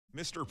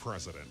Mr.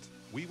 President,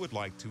 we would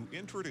like to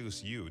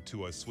introduce you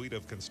to a suite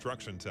of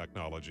construction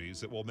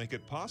technologies that will make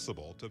it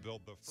possible to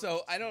build the...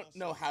 So, I don't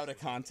know how to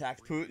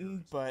contact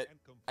Putin, but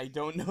I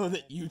don't know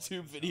that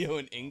YouTube video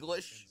in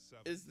English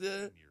is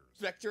the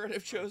vector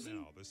I've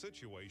chosen. Now, the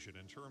situation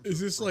in terms Is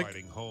this of like-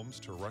 providing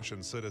homes to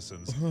Russian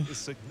citizens is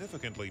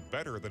significantly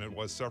better than it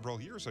was several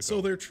years ago.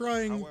 So they're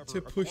trying However,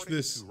 to push according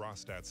this to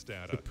Rostat's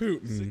data, to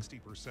Putin.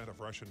 60%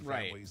 of Russian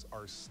Right. families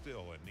are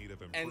still in need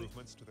of And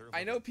improvements to their...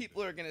 I know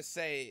people are going to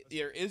say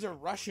there is a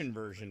Russian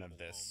version of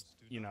this,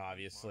 you know,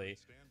 obviously,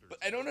 but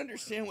I don't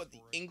understand what the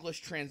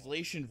English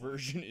translation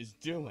version is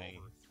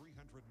doing.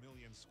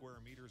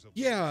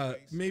 Yeah,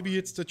 maybe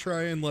it's to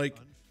try and, like,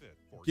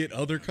 get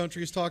other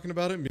countries talking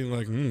about it and being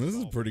like, this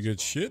is pretty good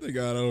shit they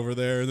got over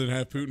there, and then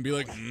have Putin be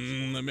like,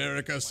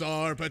 America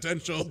saw our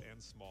potential.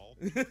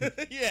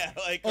 Yeah,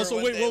 like... Also,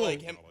 or wait, they, whoa,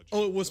 like,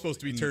 oh, it was supposed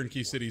to be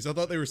turnkey cities. I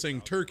thought they were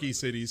saying Turkey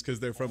cities because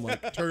they're from,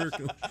 like,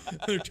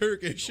 they're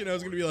Turkish, and I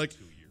was going to be like,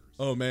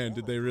 oh man,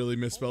 did they really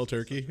misspell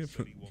Turkey?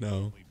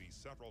 No.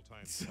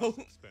 So,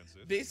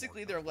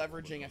 basically they're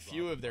leveraging a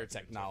few of their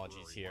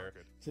technologies here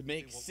to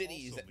make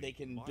cities that they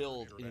can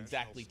build in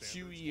exactly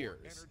 2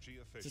 years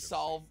to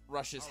solve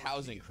Russia's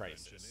housing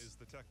crisis.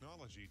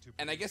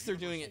 And I guess they're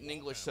doing it in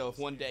English, so if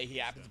one day he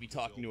happens to be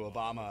talking to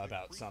Obama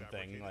about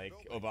something, like,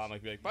 Obama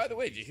could be like, by the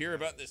way, did you hear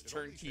about this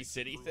turnkey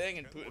city thing?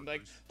 And Putin be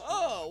like,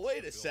 oh,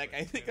 wait a sec,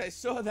 I think I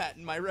saw that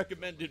in my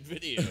recommended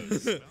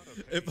videos.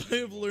 If I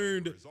have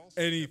learned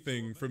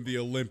anything from the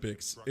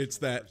Olympics, it's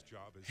that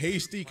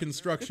hasty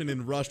construction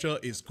in Russia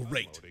is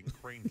great.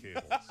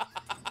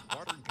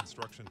 Modern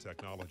construction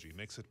technology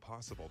makes it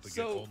possible to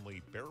So- get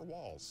only bare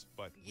walls,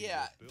 but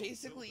Yeah,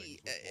 basically,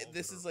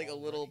 this is like a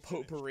little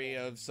potpourri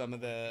of some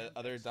of the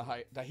other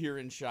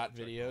Dahir Insaat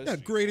videos. Yeah,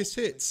 greatest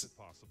hits.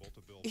 possible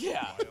to build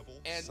Yeah,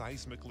 reliable, and-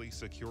 seismically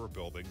secure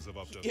buildings of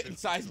up to And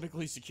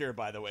seismically secure,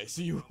 by the way,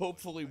 so you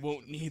hopefully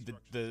won't need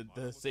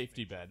the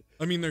safety bed.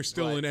 I mean, they're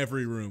still Right. in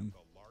every room.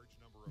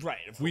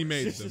 Right, of We course.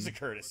 made This is a them.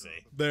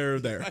 courtesy. They're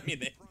there. I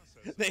mean,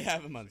 they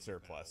have them on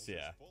surplus,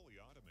 yeah.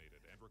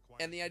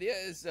 And the idea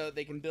is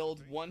they can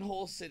build one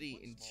whole city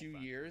in 2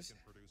 years.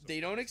 They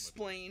don't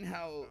explain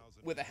how,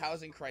 with a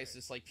housing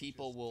crisis, like,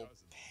 people will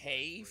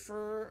pay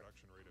for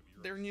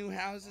their new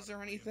houses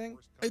or anything.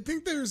 I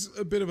think there's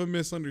a bit of a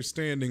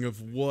misunderstanding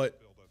of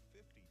what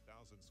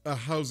a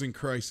housing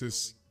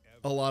crisis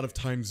a lot of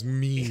times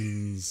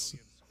means.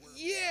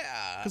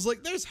 Yeah. Because,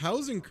 like, there's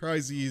housing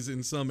crises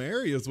in some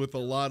areas with a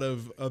lot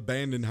of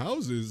abandoned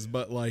houses,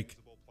 but, like,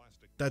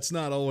 that's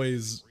not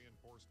always...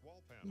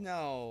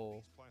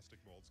 No.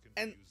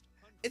 And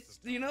it's,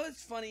 you know,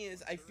 what's funny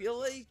is I feel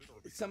like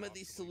some of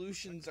these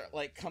solutions are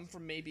like come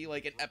from maybe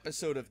like an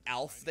episode of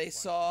Alf they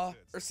saw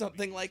or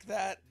something like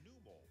that.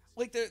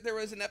 Like there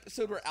was an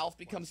episode where Alf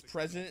becomes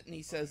president and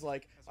he says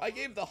like, I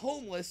gave the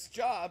homeless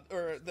job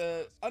or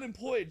the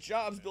unemployed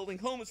jobs building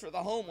homes for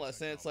the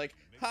homeless, and it's like,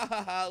 ha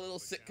ha ha, little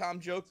sitcom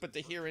joke, but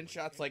the Dahir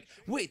Insaat's like,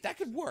 wait, that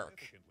could work.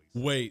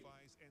 Wait.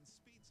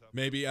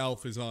 Maybe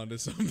Alf is onto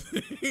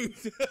something.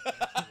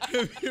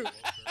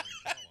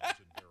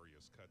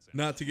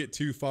 Not to get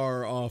too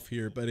far off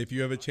here, but if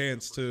you have a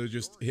chance to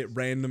just hit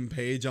random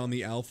page on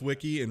the Alf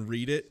wiki and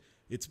read it,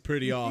 it's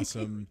pretty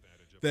awesome.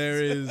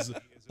 There is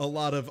a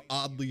lot of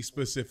oddly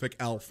specific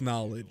Alf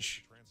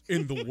knowledge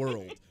in the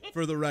world.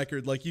 For the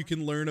record, like, you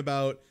can learn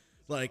about,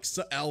 like,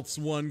 Alf's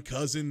one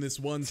cousin this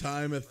one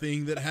time, a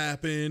thing that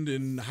happened,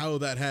 and how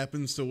that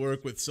happens to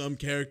work with some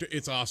character.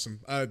 It's awesome.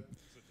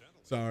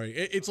 Sorry.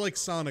 It's like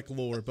Sonic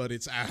lore, but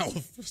it's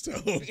Alf,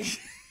 so...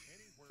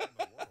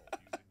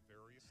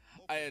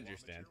 I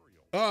understand.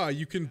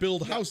 You can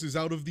build houses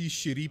out of these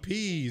shitty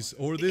peas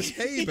or this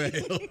hay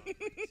bale.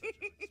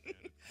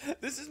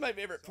 This is my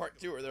favorite part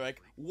too, where they're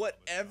like,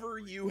 whatever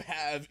you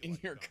have in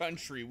your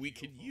country, we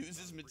could use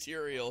as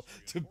material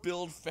to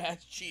build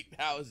fast, cheap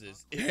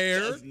houses. It Hair?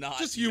 does not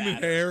Just human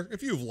matter. hair.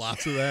 If you have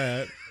lots of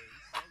that.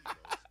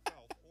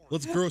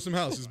 Let's grow some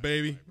houses,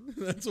 baby.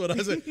 That's what I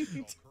said.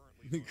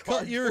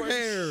 Cut your Cardboard,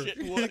 hair.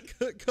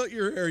 shitwood. Cut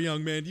your hair,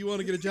 young man. Do you want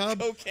to get a job?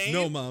 Cocaine?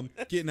 No, Mom.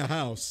 Get in a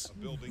house. A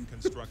building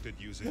constructed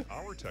using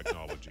our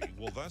technology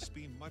will thus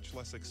be much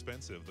less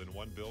expensive than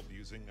one built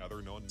using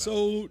other known methods.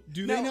 So,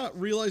 do they No. not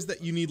realize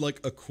that you need,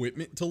 like,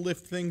 equipment to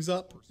lift things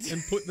up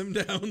and put them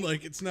down?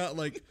 Like, it's not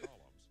like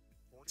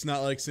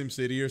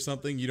SimCity or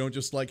something. You don't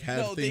just, like, have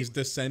No, things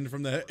descend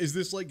from the... Is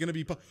this, like, going to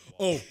be...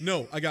 Oh,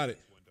 no, I got it.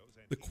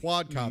 The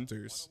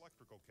quadcopters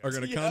are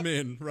going to come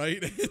in,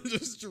 right? And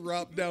just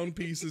drop down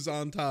pieces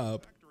on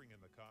top.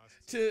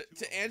 To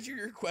answer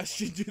your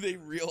question, do they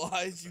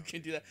realize you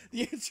can do that?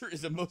 The answer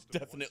is a most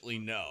definitely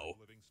no.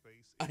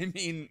 I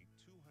mean,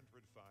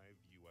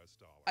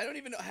 I don't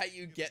even know how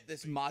you get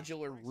this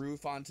modular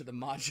roof onto the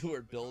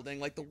modular building.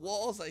 Like, the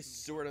walls I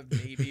sort of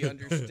maybe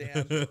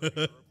understand.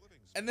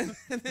 And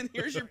then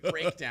here's your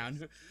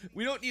breakdown.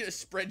 We don't need a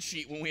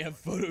spreadsheet when we have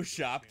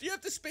Photoshop. Do you have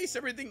to space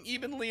everything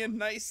evenly and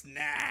nice?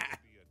 Nah.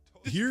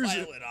 Just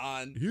pile it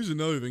on. Here's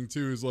another thing,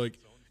 too, is, like,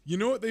 you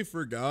know what they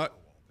forgot?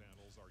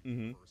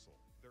 Mm-hmm.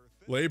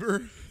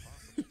 Labor.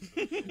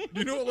 Do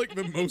you know what, like,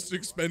 the most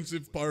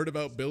expensive part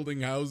about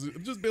building houses,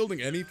 just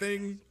building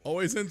anything,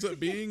 always ends up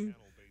being?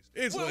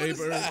 It's What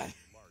labor. is that?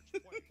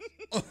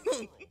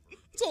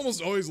 It's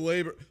almost always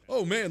labor.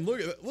 Oh man,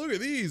 look at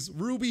these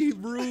ruby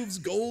roofs,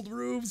 gold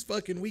roofs.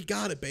 Fucking, we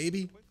got it,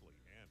 baby.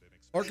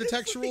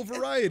 Architectural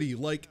variety,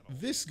 like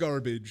this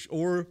garbage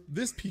or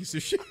this piece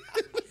of shit.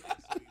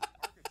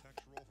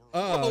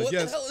 What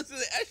yes. the hell is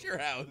the Escher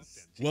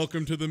house?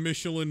 Welcome to the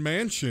Michelin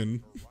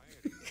Mansion.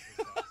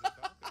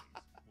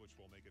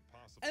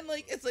 And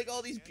like, it's like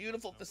all these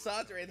beautiful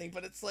facades or anything,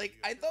 but it's like,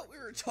 I thought we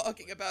were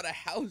talking about a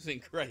housing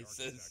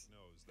crisis.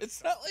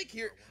 It's not like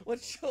here,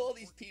 let's show all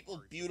these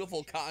people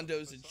beautiful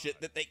condos and shit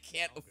that they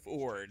can't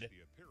afford.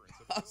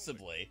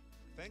 Possibly.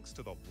 Thanks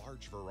to the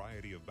large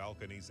variety of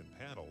balconies and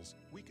panels,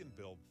 we can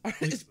build.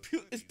 Is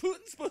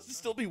Putin supposed to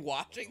still be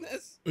watching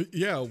this?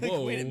 Yeah, Like,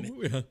 whoa. wait a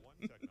minute.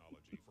 Yeah.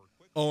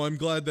 Oh, I'm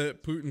glad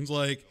that Putin's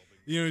like,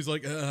 you know, he's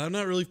like, I'm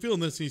not really feeling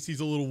this. And he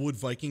sees a little wood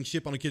Viking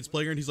ship on a kid's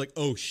playground. He's like,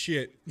 oh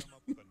shit.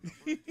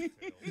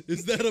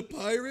 Is that a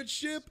pirate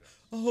ship?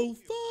 Oh,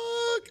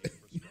 fuck.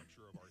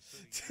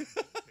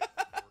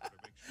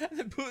 And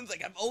then Putin's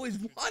like, I've always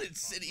wanted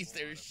cities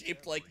that are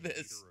shaped like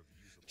this.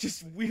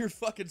 Just weird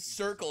fucking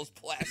circles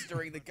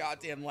plastering the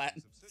goddamn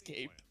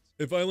landscape.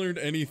 If I learned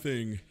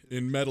anything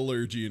in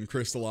metallurgy and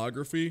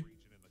crystallography,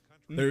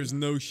 there's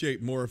no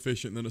shape more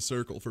efficient than a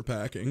circle for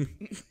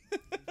packing.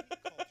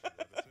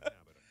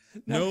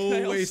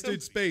 No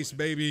wasted space,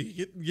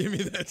 baby. Give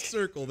me that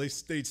circle. They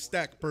stayed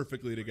stacked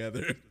perfectly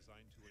together.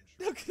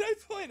 Now, can I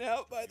point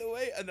out, by the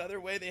way, another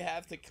way they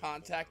have to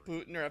contact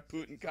Putin or have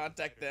Putin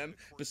contact them,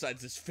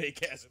 besides this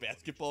fake-ass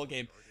basketball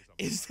game,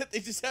 is that they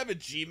just have a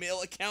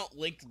Gmail account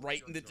linked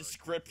right in the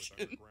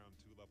description.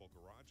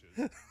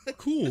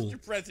 Cool.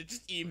 Mr. President,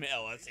 just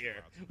email us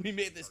here. We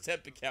made this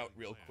temp account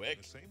real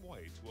quick. The same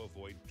way to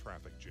avoid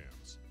traffic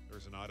jams.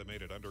 There's an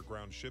automated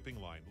underground shipping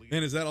line.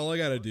 Man, is that all I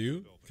gotta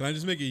do? Can I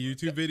just make a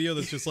YouTube video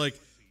that's just like,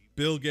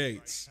 Bill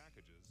Gates,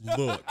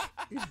 look.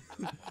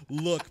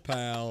 Look,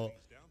 pal.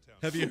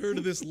 Have you heard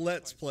of this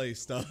Let's Play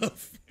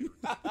stuff?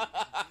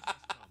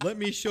 Let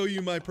me show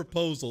you my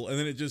proposal. And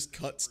then it just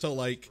cuts to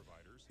like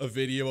a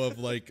video of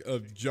like a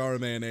jar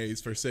of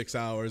mayonnaise for 6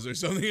 hours or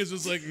something. It's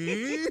just like,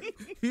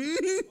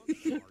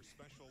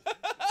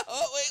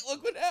 Oh, wait,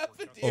 look what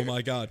happened here. Oh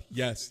my God.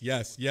 Yes,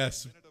 yes,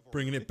 yes.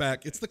 Bringing it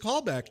back. It's the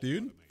callback,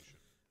 dude.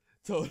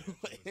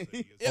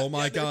 Totally. Oh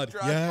my God.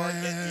 Drug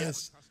market,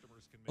 Yes.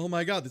 Oh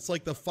my God. It's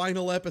like the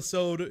final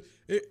episode.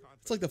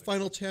 It's like the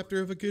final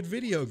chapter of a good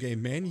video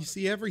game, man. You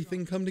see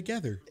everything come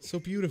together so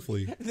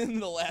beautifully. And then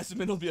the last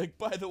minute will be like,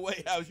 by the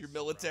way, how's your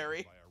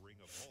military?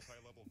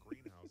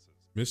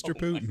 Mr.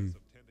 Putin,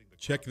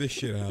 check this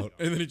shit out.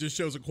 And then it just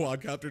shows a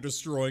quadcopter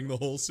destroying the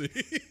whole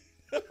city.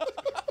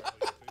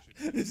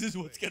 This is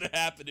what's gonna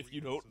happen if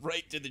you don't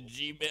write to the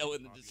Gmail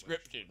in the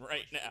description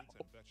right now.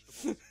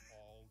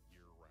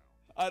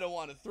 I don't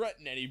want to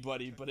threaten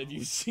anybody, but have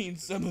you seen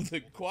some of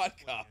the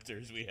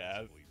quadcopters we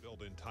have?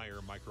 Build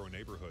entire micro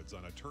neighborhoods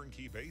on a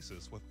turnkey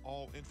basis with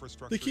all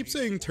infrastructure. They keep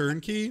saying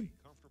turnkey.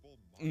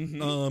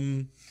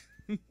 Yes.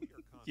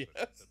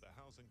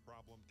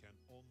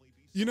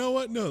 You know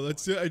what? No,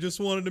 that's it. I just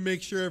wanted to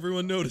make sure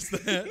everyone noticed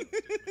that.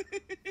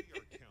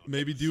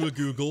 Maybe do a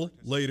Google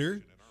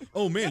later.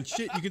 Oh man,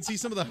 shit, you can see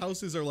some of the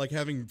houses are like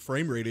having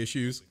frame rate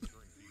issues.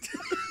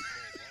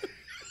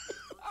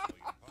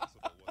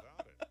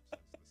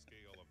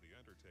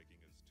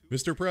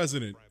 Mr.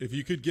 President, if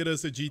you could get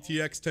us a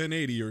GTX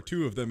 1080 or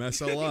 2 of them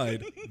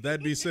SLI'd,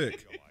 that'd be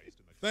sick.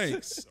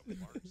 Thanks.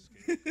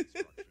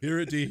 Here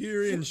at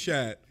Dahir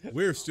Insaat,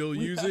 we're still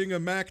using a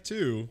Mac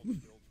 2.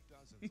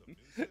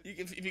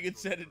 If you could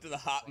send it to the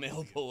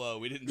Hotmail below.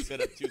 We didn't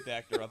set up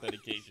two-factor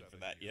authentication for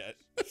that yet.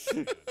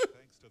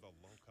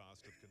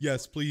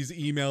 Yes, please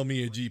email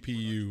me a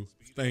GPU.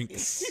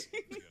 Thanks.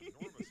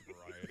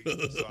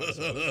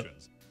 The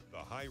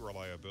high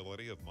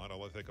reliability of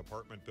monolithic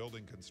apartment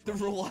building The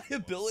construction.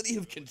 reliability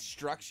of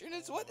construction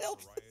is what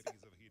helps.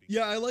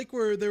 Yeah, I like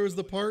where there was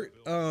the part,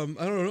 I don't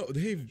know,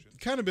 they've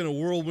kind of been a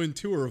whirlwind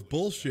tour of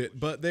bullshit,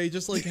 but they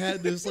just like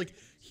had this like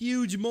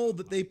huge mold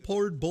that they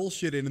poured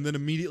bullshit in and then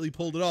immediately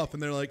pulled it off,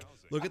 and they're like,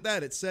 look at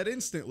that, it set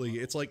instantly.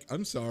 It's like,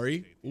 I'm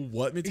sorry,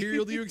 what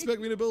material do you expect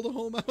me to build a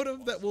home out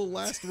of that will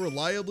last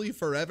reliably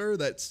forever,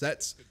 that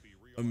sets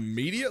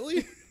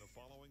immediately?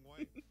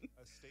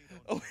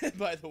 Oh, and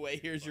by the way,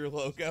 here's your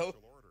logo.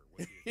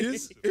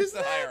 Is Here's the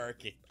that-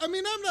 hierarchy. I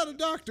mean, I'm not a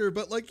doctor,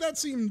 but like that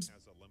seems,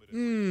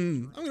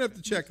 I'm gonna have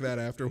to check that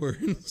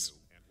afterwards.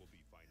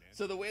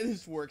 So the way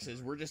this works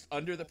is we're just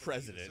under the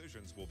president.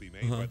 Decisions will be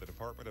made by the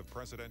Department of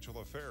Presidential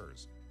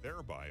Affairs,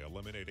 thereby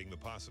eliminating the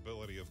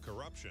possibility of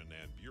corruption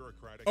and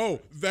bureaucratic. Oh,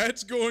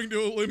 that's going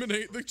to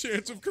eliminate the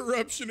chance of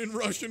corruption in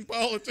Russian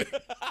politics.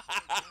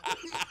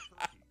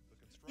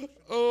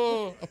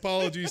 Oh,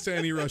 apologies to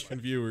any Russian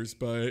viewers,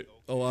 but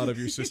a lot of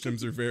your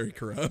systems are very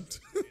corrupt.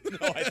 No,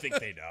 I think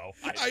they know.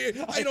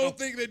 I don't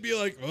think they'd be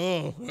like,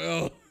 oh,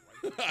 well,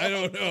 I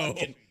don't know.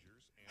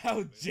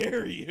 How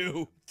dare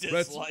you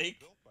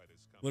dislike?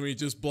 Let me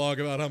just blog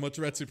about how much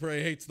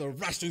retsupurae hates the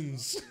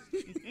Russians.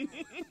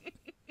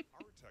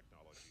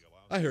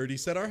 I heard he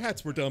said our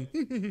hats were dumb.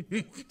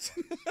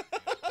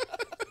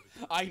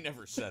 I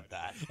never said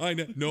that. I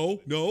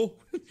know. No.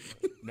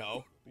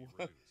 No.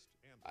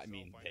 I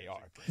mean, they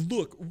are.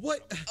 Look,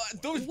 what?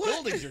 Those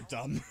buildings are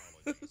dumb.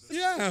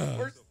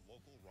 Yeah.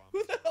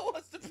 Who the hell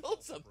wants to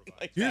build something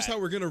like Here's that? how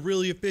we're going to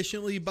really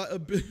efficiently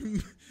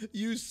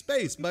use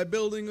space, by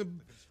building a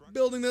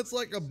building that's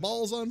like a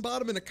balls on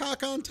bottom and a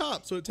cock on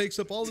top, so it takes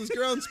up all this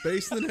ground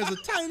space and then has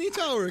a tiny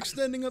tower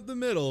extending up the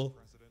middle.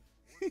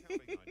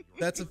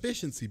 That's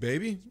efficiency,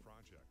 baby.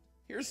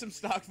 Here's some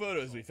stock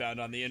photos we found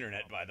on the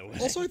internet, by the way.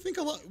 Also, I think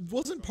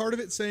wasn't part of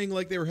it saying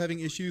like they were having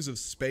issues of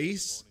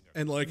space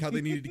and like how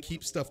they needed to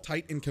keep stuff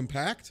tight and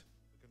compact?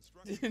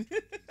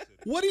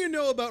 What do you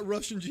know about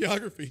Russian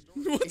geography?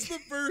 What's the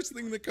first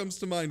thing that comes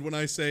to mind when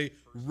I say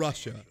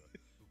Russia?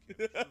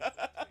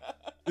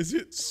 Is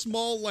it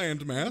small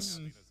landmass?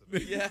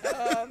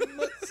 Yeah,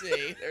 let's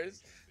see.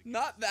 There's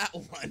not that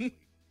one.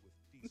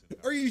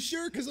 Are you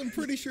sure? Because I'm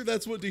pretty sure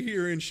that's what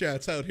Dahir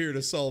Insaat's out here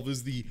to solve,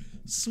 is the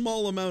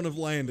small amount of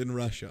land in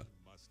Russia.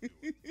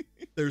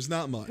 There's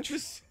not much.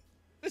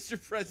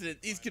 Mr.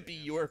 President, these could be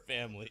your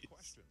families.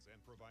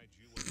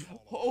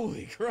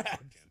 Holy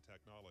crap.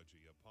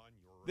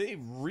 They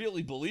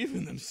really believe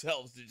in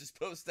themselves to just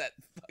post that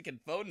fucking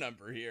phone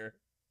number here.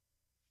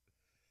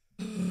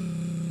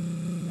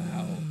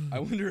 Wow. I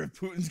wonder if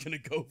Putin's gonna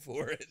go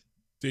for it.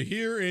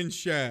 Dahir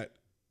Insaat.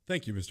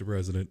 Thank you, Mr.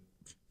 President.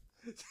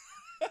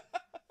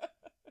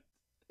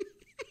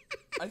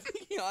 I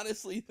think he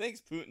honestly thinks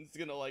Putin's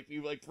gonna be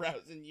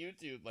browsing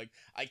YouTube. Like,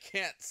 I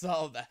can't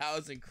solve the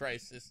housing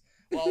crisis.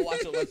 Well, I'll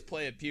watch a Let's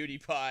Play of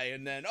PewDiePie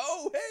and then,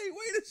 oh, hey,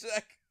 wait a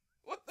sec.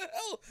 What the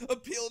hell?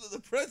 Appeal to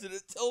the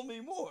president. Tell me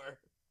more.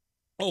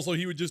 Also,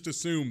 he would just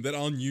assume that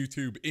on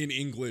YouTube in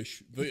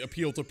English, the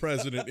appeal to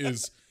president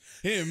is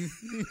him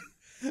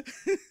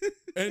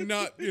and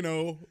not,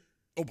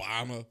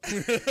 Obama.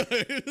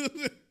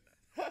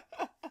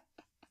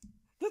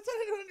 That's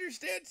what I don't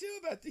understand, too,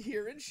 about the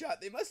Dahir Insaat.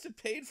 They must have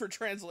paid for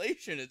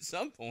translation at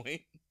some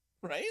point,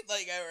 right?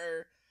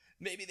 Or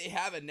maybe they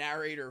have a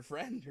narrator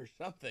friend or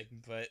something,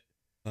 but...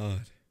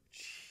 God.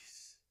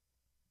 Jeez.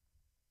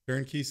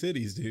 Turnkey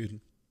cities,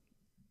 dude.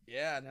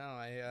 Yeah,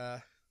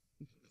 no,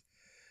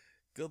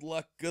 Good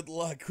luck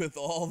with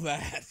all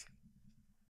that.